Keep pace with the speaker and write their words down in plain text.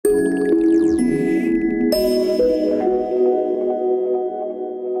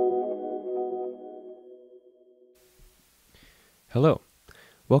Hello,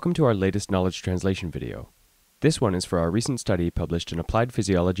 welcome to our latest knowledge translation video. This one is for our recent study published in Applied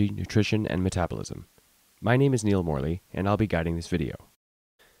Physiology, Nutrition, and Metabolism. My name is Neil Morley, and I'll be guiding this video.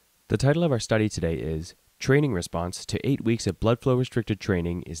 The title of our study today is Training Response to 8 Weeks of Blood Flow Restricted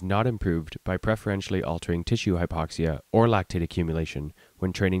Training is Not Improved by Preferentially Altering Tissue Hypoxia or Lactate Accumulation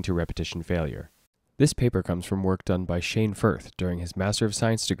when Training to Repetition Failure. This paper comes from work done by Shane Firth during his Master of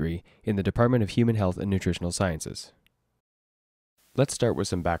Science degree in the Department of Human Health and Nutritional Sciences. Let's start with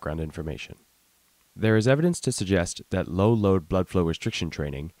some background information. There is evidence to suggest that low-load blood flow restriction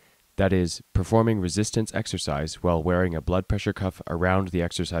training, that is, performing resistance exercise while wearing a blood pressure cuff around the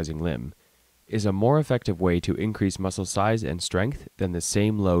exercising limb, is a more effective way to increase muscle size and strength than the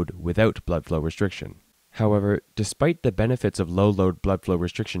same load without blood flow restriction. However, despite the benefits of low-load blood flow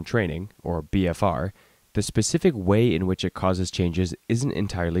restriction training, or BFR, the specific way in which it causes changes isn't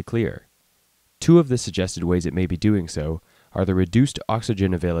entirely clear. Two of the suggested ways it may be doing so are the reduced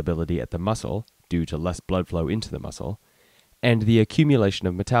oxygen availability at the muscle, due to less blood flow into the muscle, and the accumulation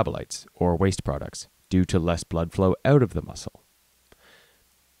of metabolites, or waste products, due to less blood flow out of the muscle.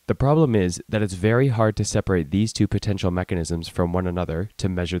 The problem is that it's very hard to separate these two potential mechanisms from one another to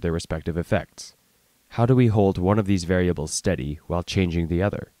measure their respective effects. How do we hold one of these variables steady while changing the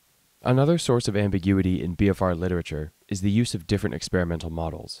other? Another source of ambiguity in BFR literature is the use of different experimental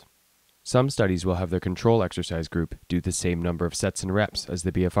models. Some studies will have their control exercise group do the same number of sets and reps as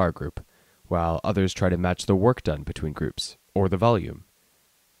the BFR group, while others try to match the work done between groups, or the volume.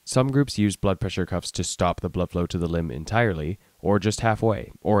 Some groups use blood pressure cuffs to stop the blood flow to the limb entirely, or just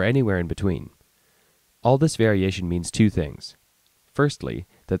halfway, or anywhere in between. All this variation means two things. Firstly,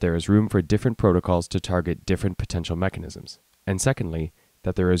 that there is room for different protocols to target different potential mechanisms, and secondly,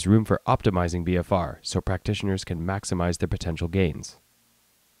 that there is room for optimizing BFR so practitioners can maximize their potential gains.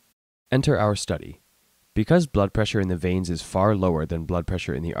 Enter our study. Because blood pressure in the veins is far lower than blood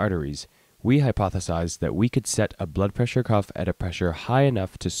pressure in the arteries, we hypothesized that we could set a blood pressure cuff at a pressure high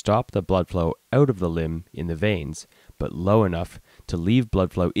enough to stop the blood flow out of the limb in the veins, but low enough to leave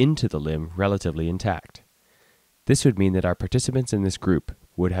blood flow into the limb relatively intact. This would mean that our participants in this group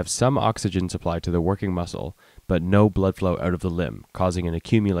would have some oxygen supply to the working muscle, but no blood flow out of the limb, causing an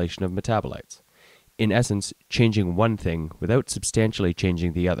accumulation of metabolites. In essence, changing one thing without substantially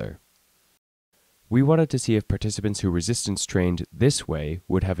changing the other. We wanted to see if participants who resistance trained this way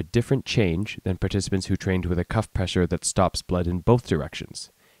would have a different change than participants who trained with a cuff pressure that stops blood in both directions,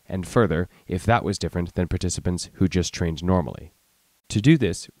 and further, if that was different than participants who just trained normally. To do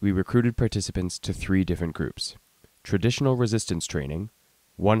this, we recruited participants to 3 different groups: traditional resistance training,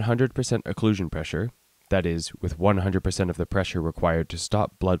 100% occlusion pressure, that is, with 100% of the pressure required to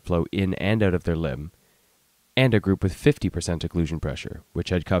stop blood flow in and out of their limb, and a group with 50% occlusion pressure, which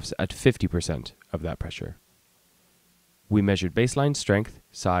had cuffs at 50% of that pressure. We measured baseline strength,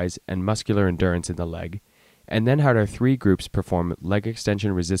 size, and muscular endurance in the leg, and then had our 3 groups perform leg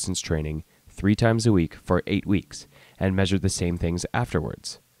extension resistance training 3 times a week for 8 weeks, and measured the same things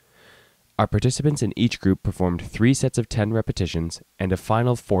afterwards. Our participants in each group performed 3 sets of 10 repetitions and a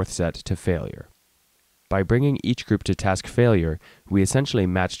final 4th set to failure. By bringing each group to task failure, we essentially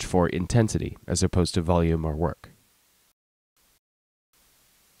matched for intensity as opposed to volume or work.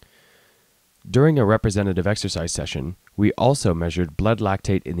 During a representative exercise session, we also measured blood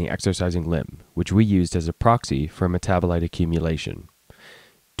lactate in the exercising limb, which we used as a proxy for metabolite accumulation.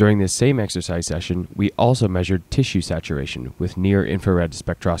 During this same exercise session, we also measured tissue saturation with near-infrared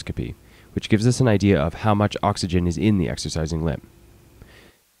spectroscopy, which gives us an idea of how much oxygen is in the exercising limb.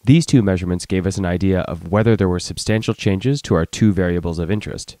 These 2 measurements gave us an idea of whether there were substantial changes to our 2 variables of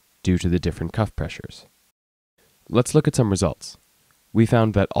interest due to the different cuff pressures. Let's look at some results. We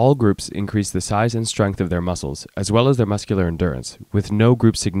found that all groups increased the size and strength of their muscles, as well as their muscular endurance, with no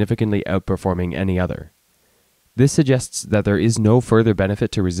group significantly outperforming any other. This suggests that there is no further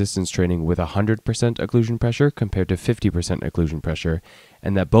benefit to resistance training with 100% occlusion pressure compared to 50% occlusion pressure,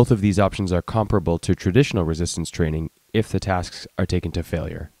 and that both of these options are comparable to traditional resistance training if the tasks are taken to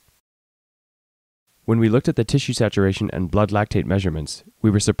failure. When we looked at the tissue saturation and blood lactate measurements, we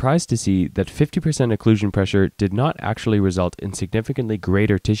were surprised to see that 50% occlusion pressure did not actually result in significantly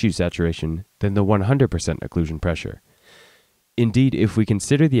greater tissue saturation than the 100% occlusion pressure. Indeed, if we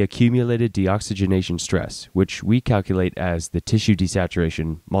consider the accumulated deoxygenation stress, which we calculate as the tissue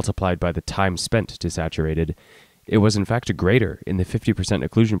desaturation multiplied by the time spent desaturated, it was in fact greater in the 50%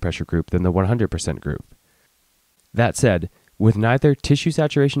 occlusion pressure group than the 100% group. That said, with neither tissue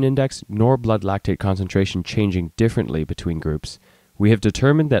saturation index nor blood lactate concentration changing differently between groups, we have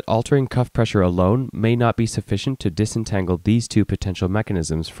determined that altering cuff pressure alone may not be sufficient to disentangle these 2 potential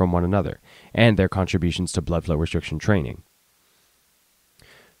mechanisms from one another and their contributions to blood flow restriction training.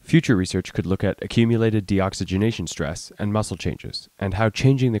 Future research could look at accumulated deoxygenation stress and muscle changes, and how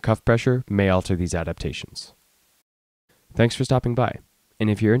changing the cuff pressure may alter these adaptations. Thanks for stopping by, and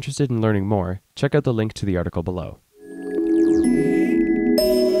if you're interested in learning more, check out the link to the article below.